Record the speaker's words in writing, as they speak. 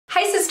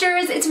Hi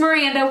sisters, it's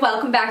Miranda.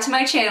 Welcome back to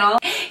my channel.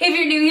 If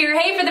you're new here,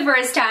 hey, for the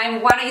first time,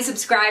 why don't you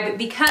subscribe,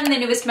 become the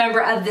newest member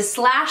of the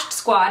Slashed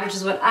Squad, which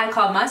is what I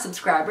call my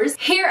subscribers.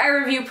 Here I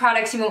review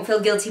products you won't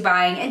feel guilty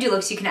buying and do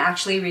looks you can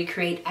actually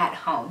recreate at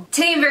home.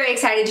 Today I'm very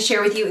excited to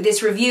share with you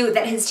this review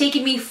that has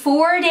taken me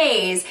 4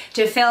 days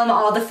to film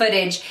all the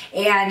footage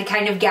and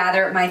kind of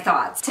gather my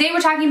thoughts. Today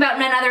we're talking about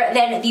none other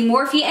than the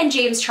Morphe and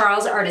James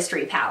Charles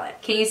Artistry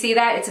palette. Can you see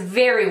that? It's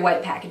very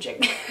white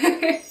packaging.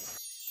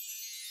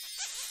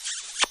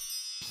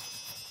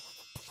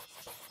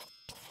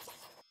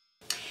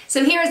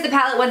 So here is the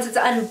palette once it's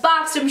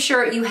unboxed. I'm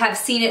sure you have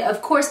seen it,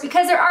 of course,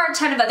 because there are a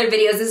ton of other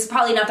videos. This is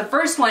probably not the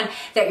first one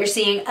that you're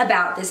seeing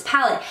about this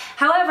palette.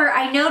 However,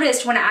 I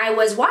noticed when I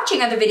was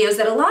watching other videos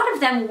that a lot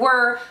of them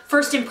were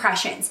first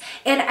impressions.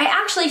 And I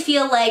actually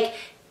feel like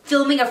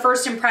filming a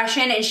first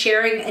impression and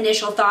sharing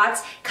initial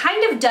thoughts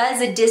kind of does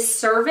a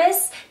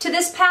disservice to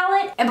this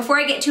palette. And before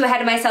I get too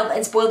ahead of myself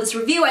and spoil this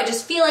review, I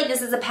just feel like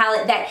this is a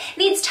palette that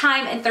needs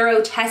time and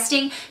thorough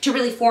testing to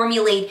really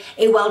formulate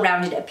a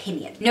well-rounded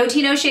opinion. No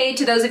tea, no shade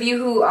to those of you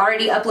who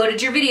already uploaded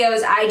your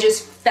videos. I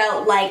just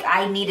felt like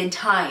I needed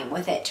time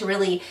with it to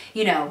really,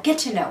 get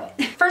to know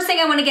it. First thing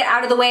I want to get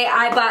out of the way,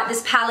 I bought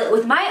this palette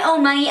with my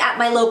own money at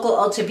my local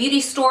Ulta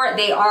Beauty store.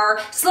 They are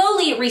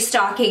slowly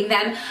restocking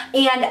them,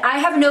 and I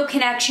have no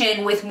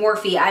connection with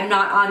Morphe. I'm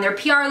not on their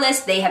PR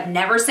list. They have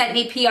never sent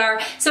me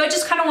PR, so I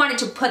just kind of wanted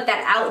to put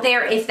that out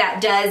there if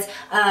that does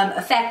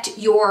affect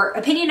your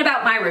opinion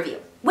about my review.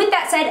 With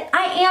that said,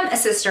 I am a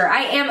sister.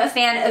 I am a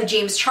fan of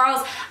James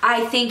Charles.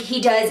 I think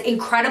he does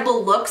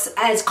incredible looks.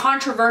 As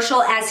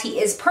controversial as he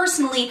is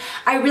personally,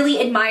 I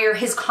really admire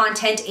his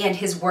content and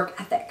his work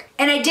ethic.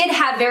 And I did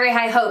have very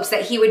high hopes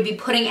that he would be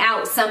putting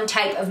out some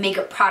type of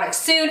makeup product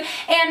soon,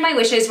 and my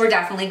wishes were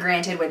definitely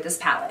granted with this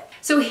palette.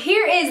 So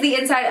here is the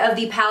inside of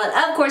the palette.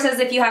 Of course, as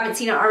if you haven't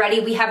seen it already,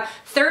 we have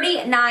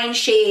 39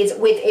 shades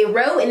with a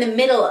row in the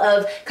middle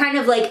of kind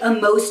of like a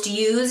most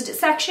used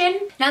section.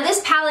 Now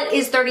this palette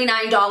is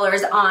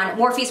 $39 on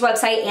Morphe's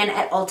website and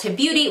at Ulta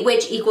Beauty,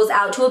 which equals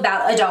out to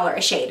about $1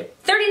 a shade.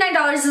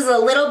 $39 is a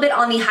little bit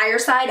on the higher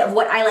side of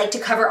what I like to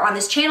cover on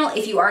this channel.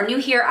 If you are new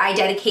here, I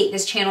dedicate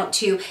this channel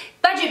to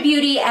budget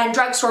beauty and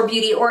drugstore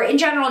beauty, or in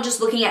general just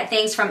looking at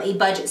things from a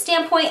budget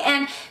standpoint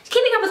and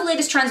keeping up with the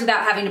latest trends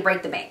without having to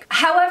break the bank.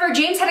 However,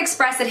 James had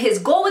expressed that his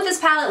goal with this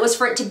palette was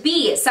for it to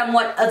be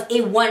somewhat of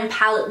a one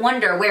palette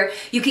wonder, where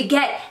you could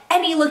get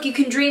any look you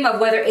can dream of,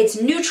 whether it's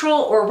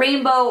neutral or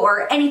rainbow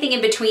or anything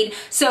in between.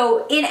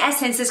 So in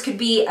essence, this could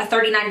be a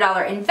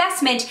 $39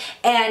 investment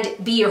and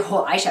be your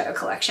whole eyeshadow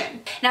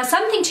collection. Now,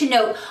 something to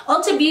note,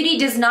 Ulta Beauty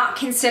does not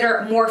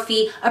consider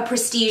Morphe a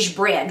prestige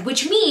brand,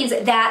 which means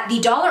that the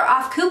dollar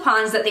off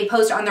coupons that they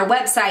post on their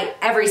website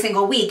every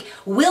single week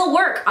will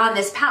work on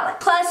this palette.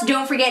 Plus,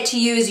 don't forget to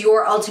use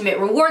your ultimate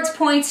rewards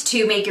points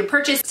to make your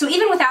purchase. So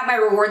even without my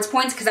rewards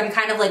points, because I'm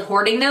kind of like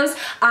hoarding those,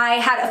 I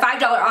had a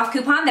 $5 off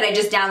coupon that I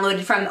just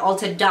downloaded from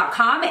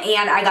Ulta.com,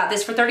 and I got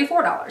this for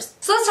 $34.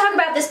 So let's talk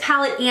about this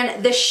palette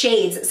and the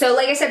shades. So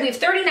like I said, we have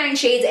 39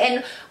 shades,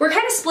 and we're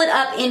kind of split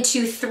up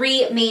into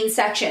 3 main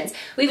sections.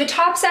 We have a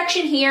top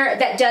section here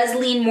that does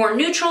lean more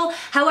neutral.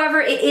 However,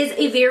 it is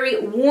a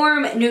very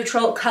warm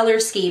neutral color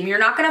scheme. You're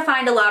not going to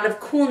find a lot of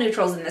cool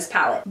neutrals in this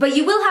palette, but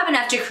you will have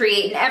enough to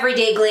create an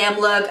everyday glam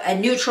look, a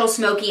neutral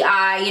smoky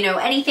eye,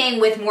 anything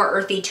with more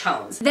earthy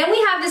tones. Then we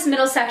have this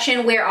middle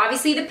section where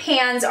obviously the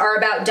pans are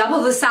about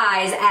double the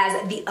size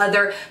as the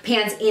other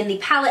pans in the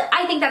palette.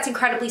 I think that's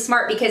incredibly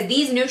smart because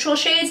these neutral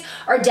shades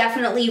are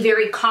definitely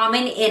very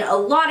common in a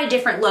lot of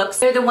different looks.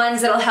 They're the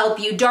ones that'll help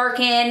you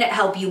darken,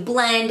 help you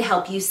blend,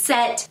 help you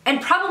set,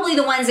 and probably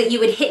the ones that you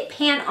would hit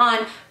pan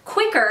on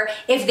quicker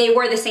if they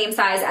were the same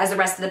size as the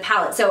rest of the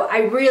palette. So I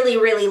really,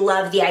 really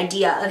love the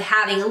idea of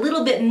having a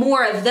little bit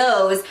more of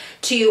those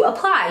to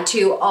apply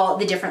to all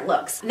the different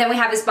looks. And then we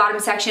have this bottom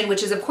section,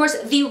 which is of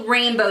course the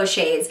rainbow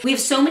shades. We have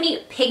so many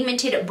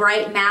pigmented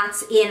bright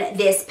mattes in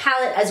this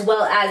palette, as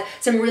well as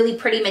some really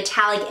pretty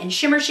metallic and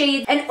shimmer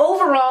shades. And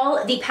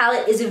overall, the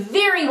palette is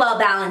very well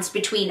balanced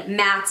between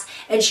mattes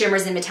and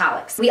shimmers and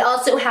metallics. We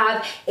also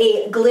have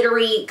a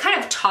glittery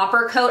kind of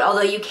topper coat,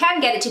 although you can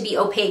get it to be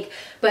opaque,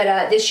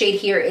 but this shade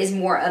here is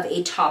more of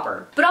a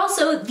topper. But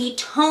also the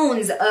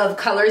tones of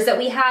colors that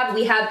we have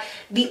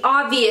the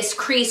obvious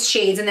crease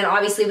shades, and then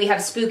obviously we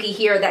have spooky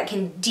here that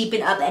can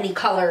deepen up any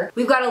color.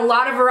 We've got a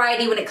lot of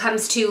variety when it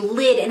comes to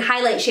lid and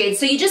highlight shades,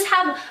 so you just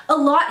have a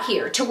lot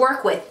here to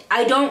work with.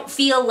 I don't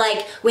feel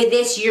like with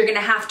this you're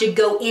gonna have to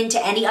go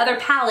into any other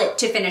palette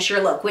to finish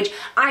your look, which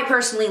I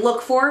personally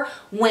look for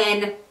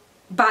when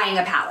buying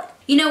a palette.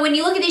 When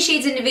you look at these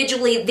shades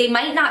individually, they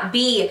might not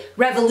be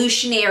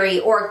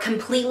revolutionary or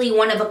completely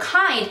one of a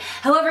kind.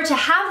 However, to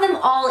have them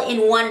all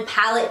in one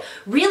palette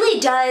really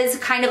does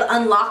kind of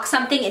unlock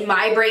something in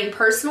my brain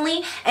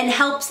personally and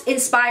helps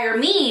inspire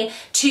me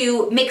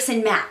to mix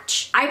and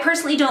match. I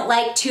personally don't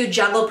like to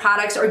juggle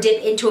products or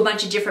dip into a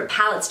bunch of different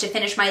palettes to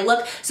finish my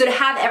look. So to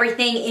have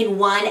everything in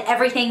one,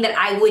 everything that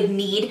I would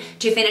need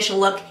to finish a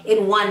look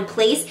in one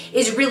place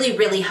is really,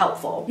 really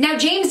helpful. Now,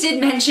 James did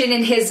mention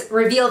in his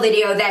reveal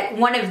video that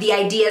one of the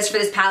ideas for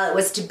this palette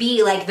was to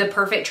be like the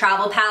perfect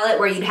travel palette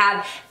where you'd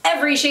have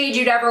every shade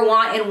you'd ever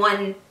want in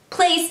one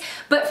place.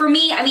 But for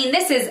me, I mean,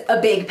 this is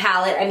a big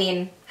palette. I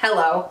mean,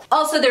 hello.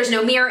 Also, there's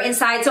no mirror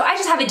inside, so I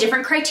just have a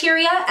different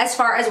criteria as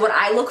far as what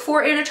I look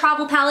for in a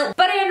travel palette.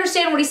 But I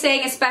understand what he's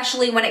saying,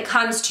 especially when it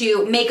comes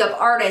to makeup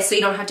artists, so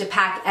you don't have to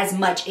pack as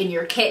much in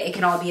your kit. It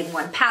can all be in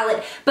one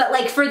palette. But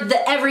like for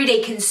the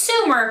everyday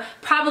consumer,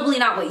 probably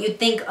not what you'd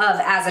think of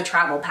as a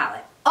travel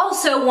palette.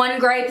 Also, one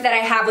gripe that I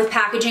have with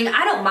packaging,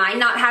 I don't mind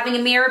not having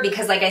a mirror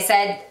because like I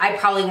said, I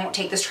probably won't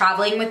take this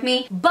traveling with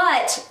me,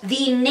 but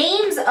the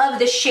names of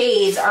the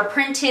shades are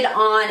printed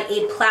on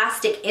a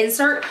plastic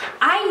insert.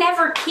 I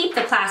never keep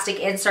the plastic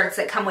inserts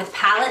that come with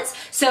palettes,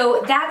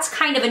 so that's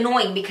kind of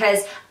annoying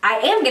because I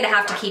am gonna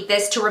have to keep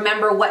this to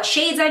remember what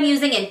shades I'm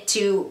using and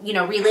to, you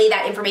know, relay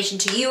that information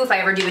to you if I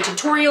ever do a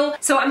tutorial.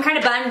 So I'm kind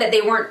of bummed that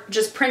they weren't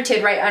just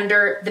printed right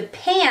under the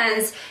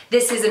pans.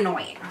 This is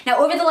annoying. Now,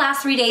 over the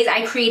last 3 days,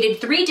 I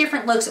created 3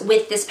 different looks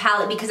with this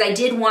palette because I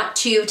did want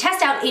to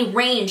test out a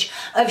range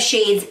of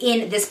shades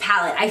in this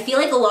palette. I feel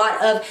like a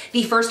lot of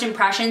the first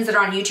impressions that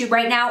are on YouTube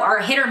right now are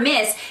hit or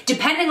miss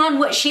depending on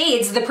what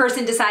shades the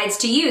person decides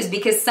to use,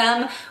 because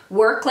some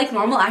work like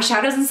normal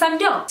eyeshadows and some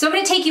don't. So I'm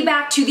gonna take you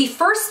back to the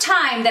first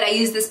time that I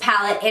used this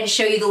palette and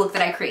show you the look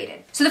that I created.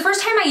 So the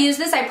first time I used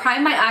this, I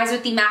primed my eyes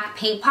with the MAC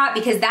Paint Pot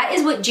because that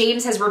is what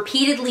James has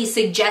repeatedly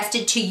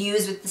suggested to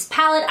use with this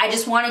palette. I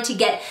just wanted to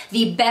get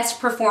the best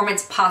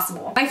performance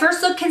possible. My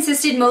first look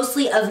consisted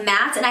mostly of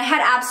mattes and I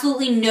had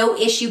absolutely no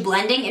issue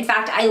blending. In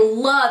fact, I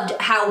loved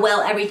how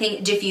well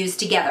everything diffused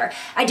together.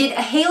 I did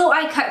a halo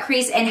eye cut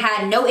crease and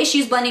had no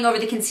issues blending over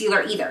the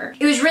concealer either.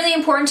 It was really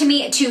important to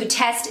me to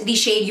test the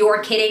shade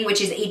You're Kidding,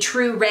 which is a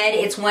true red.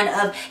 It's one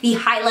of the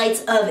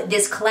highlights of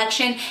this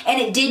collection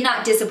and it did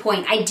not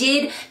disappoint. I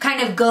did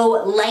kind of go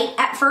light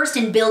at first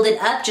and build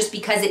it up just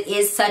because it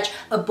is such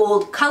a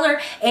bold color,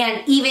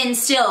 and even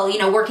still, you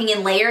know, working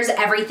in layers,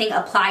 everything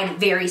applied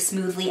very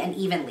smoothly and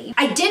evenly.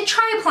 I did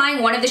try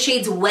applying one of the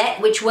shades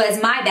wet, which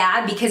was my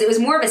bad because it was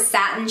more of a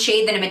satin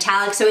shade than a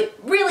metallic, so it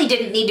really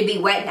didn't need to be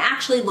wet and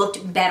actually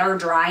looked better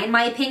dry in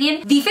my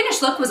opinion. The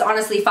finished look was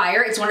honestly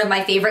fire. It's one of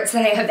my favorites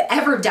that I have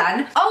ever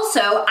done.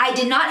 Also, I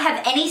did not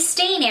have any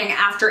staining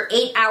after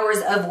 8 hours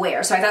of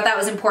wear, so I thought that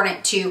was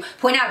important to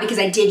point out because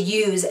I did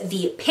use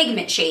the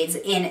pigment shades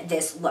in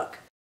this look.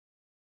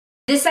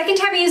 The second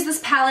time I used this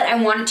palette, I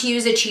wanted to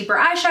use a cheaper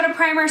eyeshadow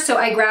primer, so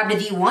I grabbed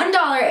the $1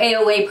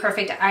 AOA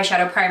Perfect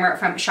Eyeshadow Primer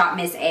from Shop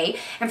Miss A.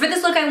 And for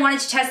this look, I wanted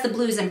to test the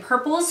blues and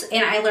purples,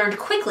 and I learned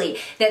quickly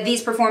that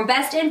these perform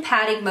best in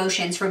patting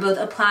motions for both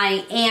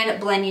applying and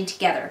blending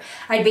together.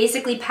 I'd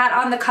basically pat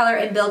on the color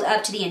and build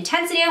up to the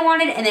intensity I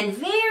wanted, and then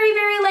very,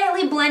 very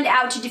lightly blend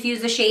out to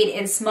diffuse the shade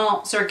in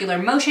small circular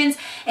motions,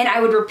 and I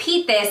would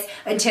repeat this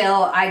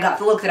until I got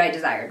the look that I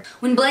desired.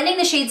 When blending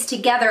the shades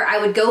together, I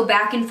would go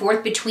back and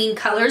forth between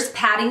colors,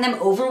 patting them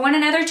over one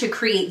another to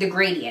create the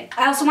gradient.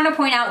 I also want to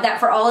point out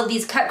that for all of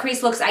these cut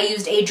crease looks, I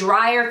used a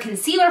drier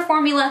concealer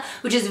formula,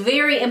 which is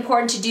very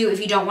important to do if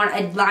you don't want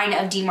a line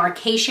of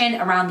demarcation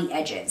around the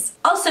edges.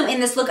 Also in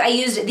this look, I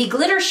used the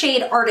glitter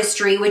shade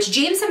Artistry, which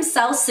James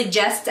himself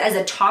suggests as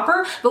a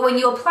topper, but when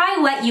you apply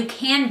wet, you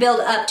can build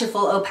up to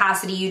full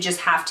opacity, you just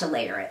have to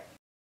layer it.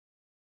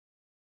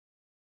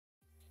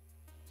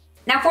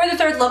 Now for the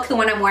third look, the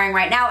one I'm wearing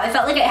right now, I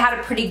felt like I had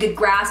a pretty good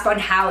grasp on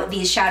how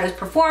these shadows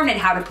performed and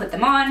how to put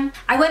them on.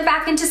 I went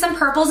back into some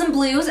purples and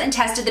blues and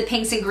tested the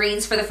pinks and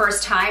greens for the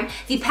first time.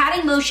 The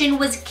patting motion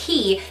was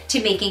key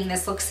to making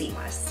this look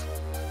seamless.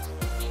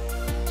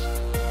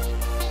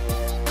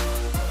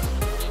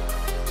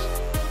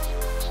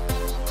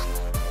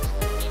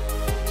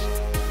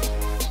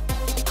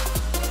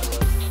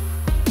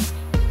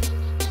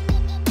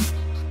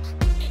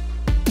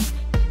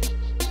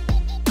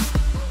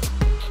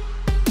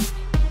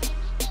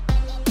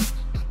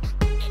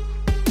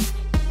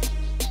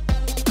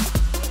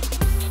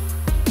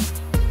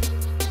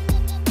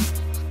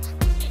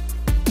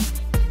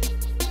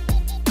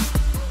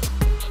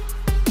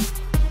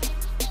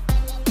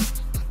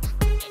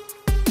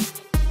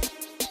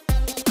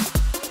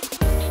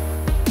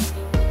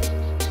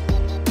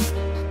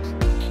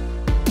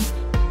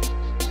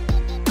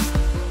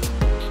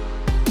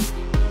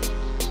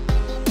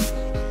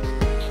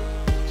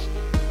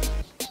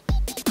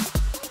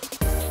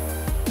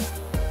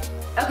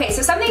 Okay,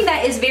 so something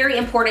that is very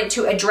important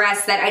to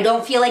address that I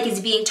don't feel like is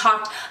being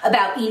talked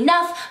about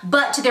enough,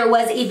 but there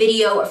was a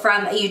video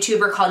from a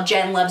YouTuber called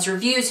Jen Loves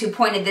Reviews who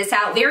pointed this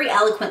out very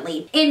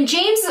eloquently. In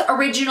James'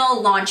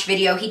 original launch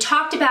video, he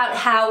talked about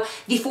how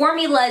the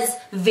formulas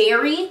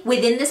vary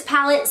within this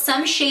palette.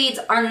 Some shades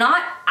are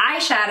not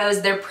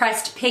eyeshadows, they're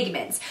pressed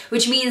pigments,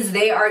 which means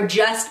they are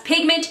just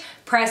pigment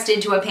pressed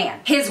into a pan.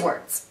 His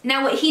words.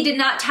 Now, what he did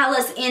not tell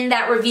us in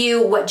that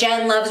review, what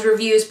Jen Loves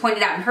Reviews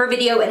pointed out in her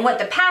video, and what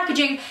the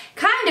packaging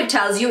kind of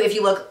tells you if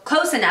you look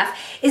close enough,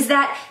 is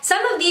that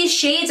some of these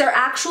shades are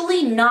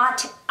actually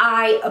not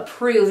eye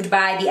approved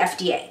by the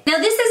FDA. Now,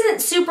 this isn't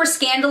super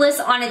scandalous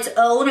on its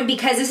own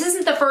because this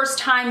isn't the first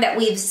time that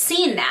we've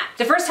seen that.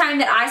 The first time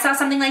that I saw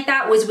something like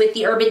that was with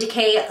the Urban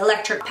Decay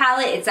Electric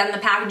Palette. It's on the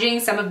packaging.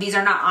 Some of these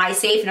are not eye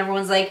safe and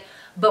everyone's like,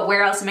 but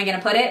where else am I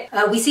gonna put it?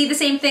 We see the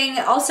same thing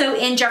also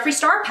in Jeffree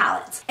Star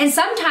palettes. And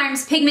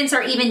sometimes pigments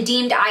are even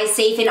deemed eye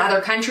safe in other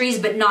countries,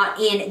 but not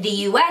in the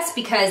US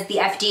because the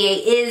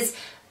FDA is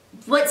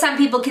what some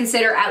people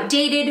consider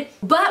outdated.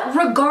 But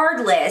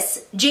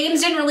regardless, James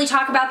didn't really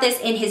talk about this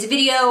in his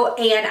video,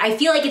 and I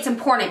feel like it's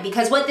important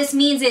because what this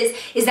means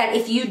is that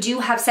if you do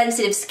have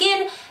sensitive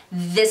skin,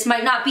 this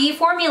might not be a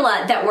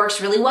formula that works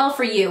really well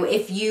for you.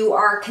 If you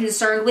are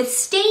concerned with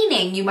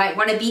staining, you might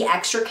want to be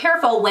extra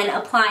careful when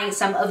applying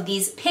some of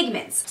these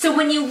pigments. So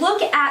when you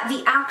look at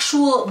the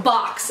actual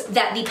box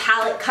that the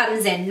palette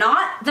comes in,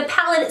 not the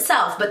palette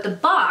itself, but the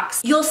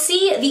box, you'll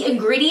see the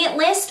ingredient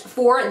list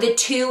for the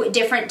two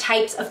different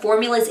types of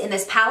formulas in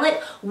this palette.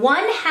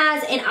 One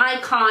has an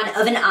icon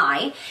of an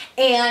eye,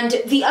 and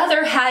the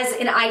other has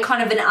an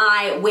icon of an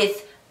eye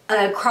with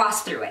a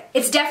cross through it.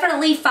 It's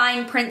definitely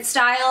fine print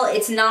style.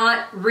 It's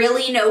not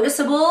really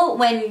noticeable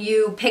when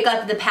you pick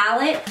up the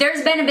palette.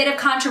 There's been a bit of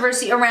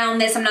controversy around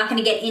this. I'm not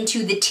going to get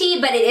into the tea,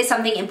 but it is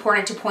something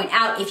important to point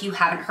out if you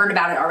haven't heard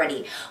about it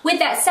already. With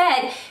that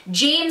said,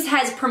 James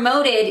has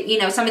promoted, you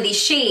know, some of these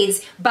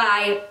shades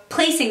by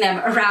placing them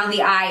around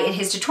the eye in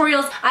his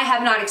tutorials. I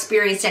have not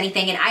experienced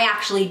anything, and I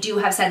actually do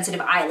have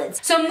sensitive eyelids.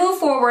 So move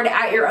forward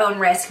at your own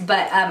risk,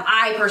 but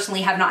I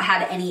personally have not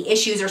had any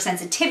issues or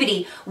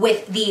sensitivity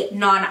with the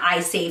non-eye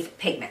safe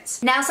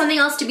pigments. Now, something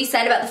else to be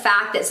said about the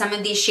fact that some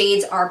of these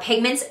shades are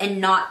pigments and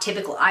not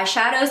typical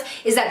eyeshadows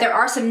is that there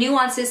are some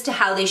nuances to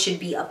how they should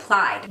be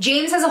applied.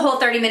 James has a whole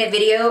 30-minute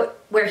video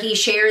where he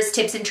shares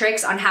tips and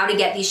tricks on how to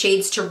get these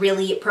shades to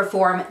really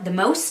perform the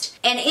most.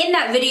 And in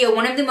that video,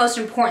 one of the most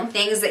important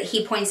things that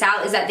he points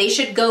out is that they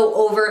should go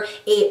over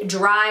a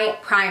dry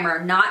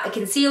primer, not a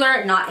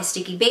concealer, not a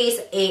sticky base,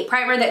 a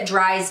primer that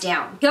dries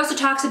down. He also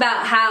talks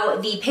about how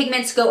the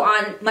pigments go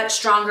on much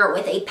stronger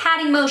with a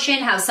patting motion,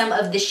 how some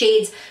of the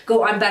shades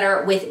go on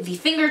better with the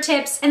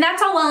fingertips, and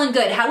that's all well and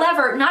good.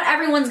 However, not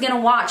everyone's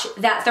gonna watch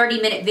that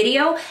 30-minute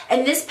video,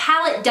 and this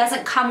palette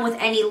doesn't come with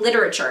any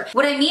literature.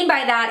 What I mean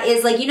by that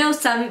is, like, you know,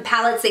 some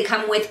palettes, they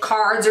come with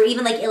cards or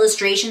even like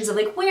illustrations of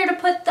like where to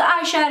put the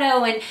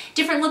eyeshadow and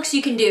different looks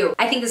you can do.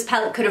 I think this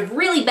palette could have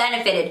really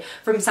benefited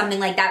from something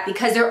like that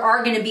because there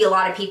are going to be a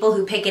lot of people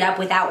who pick it up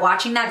without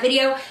watching that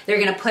video. They're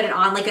going to put it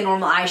on like a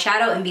normal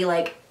eyeshadow and be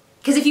like,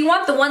 because if you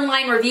want the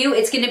one-line review,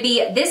 it's going to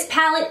be, this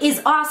palette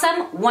is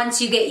awesome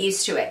once you get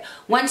used to it.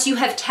 Once you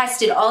have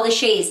tested all the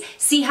shades,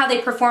 see how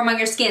they perform on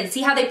your skin,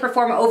 see how they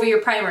perform over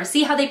your primer,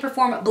 see how they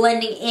perform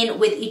blending in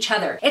with each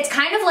other. It's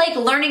kind of like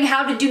learning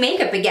how to do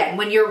makeup again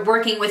when you're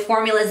working with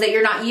formulas that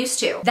you're not used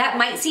to. That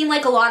might seem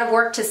like a lot of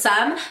work to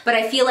some, but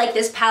I feel like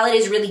this palette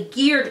is really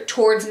geared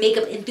towards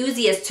makeup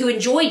enthusiasts who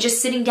enjoy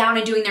just sitting down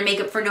and doing their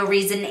makeup for no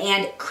reason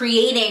and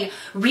creating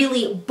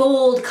really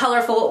bold,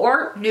 colorful,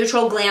 or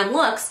neutral glam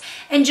looks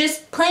and just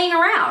playing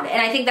around.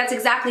 And I think that's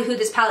exactly who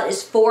this palette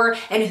is for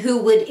and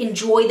who would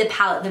enjoy the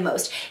palette the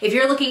most. If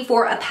you're looking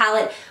for a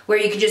palette where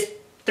you can just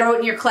throw it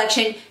in your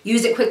collection,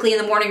 use it quickly in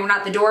the morning, run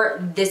out the door,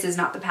 this is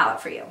not the palette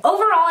for you.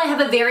 Overall, I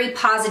have a very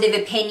positive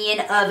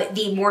opinion of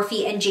the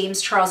Morphe and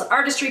James Charles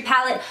Artistry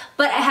palette,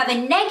 but I have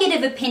a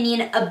negative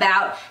opinion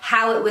about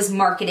how it was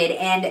marketed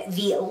and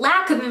the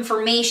lack of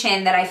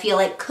information that I feel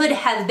like could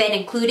have been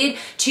included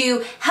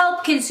to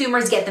help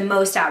consumers get the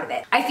most out of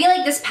it. I feel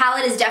like this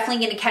palette is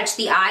definitely going to catch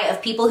the eye of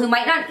people who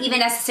might not even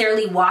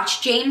necessarily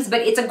watch James,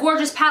 but it's a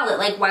gorgeous palette,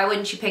 like why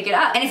wouldn't you pick it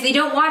up? And if they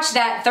don't watch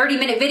that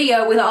 30-minute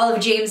video with all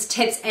of James'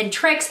 tips and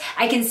tricks,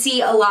 I can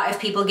see a lot of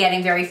people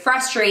getting very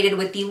frustrated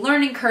with the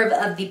learning curve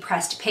of the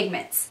pressed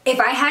pigments. If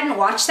I hadn't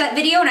watched that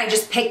video and I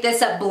just picked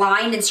this up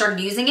blind and started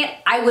using it,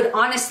 I would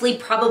honestly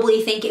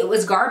probably think it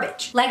was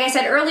garbage. Like I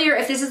said earlier,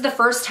 if this is the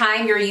first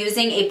time you're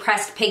using a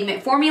pressed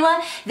pigment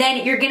formula,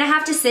 then you're gonna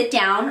have to sit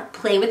down,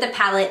 play with the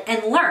palette,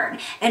 and learn.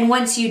 And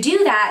once you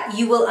do that,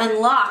 you will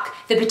unlock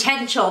the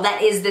potential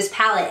that is this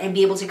palette and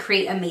be able to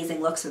create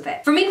amazing looks with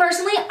it. For me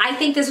personally, I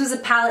think this was a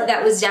palette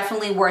that was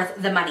definitely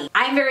worth the money.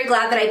 I'm very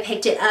glad that I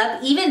picked it up.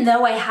 Even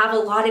though I have a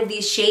lot of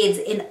these shades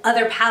in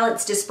other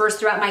palettes dispersed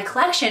throughout my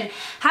collection,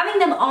 having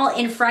them all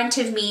in front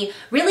of me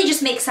really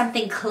just makes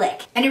something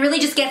click. And it really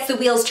just gets the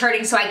wheels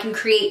turning so I can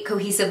create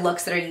cohesive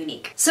looks that are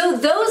unique. So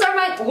those are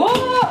my, whoa,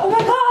 oh my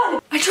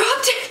God, I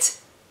dropped it.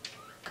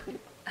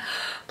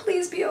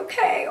 Please be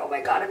okay. Oh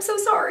my God, I'm so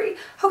sorry.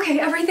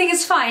 Okay, everything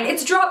is fine.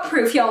 It's drop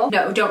proof, y'all.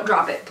 No, don't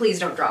drop it. Please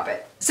don't drop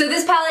it. So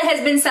this palette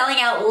has been selling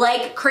out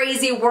like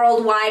crazy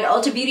worldwide.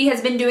 Ulta Beauty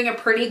has been doing a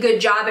pretty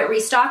good job at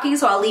restocking,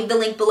 so I'll leave the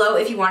link below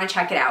if you want to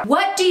check it out.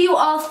 What do you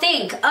all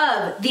think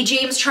of the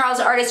James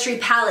Charles Artistry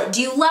palette?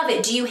 Do you love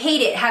it? Do you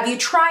hate it? Have you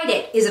tried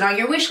it? Is it on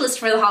your wish list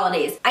for the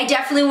holidays? I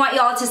definitely want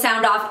y'all to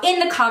sound off in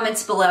the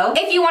comments below.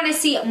 If you want to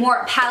see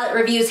more palette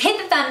reviews, hit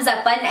the thumbs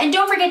up button and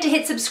don't forget to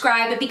hit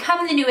subscribe and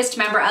become the newest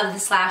member of the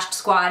Slashed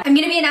Squad. I'm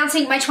going to be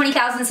announcing my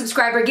 20,000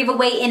 subscriber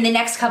giveaway in the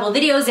next couple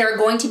videos. There are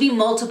going to be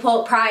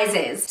multiple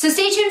prizes. So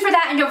stay tuned for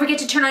that and don't forget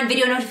to turn on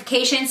video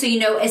notifications so you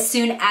know as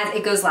soon as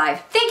it goes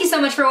live. Thank you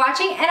so much for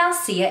watching and I'll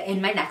see you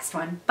in my next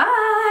one.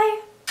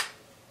 Bye!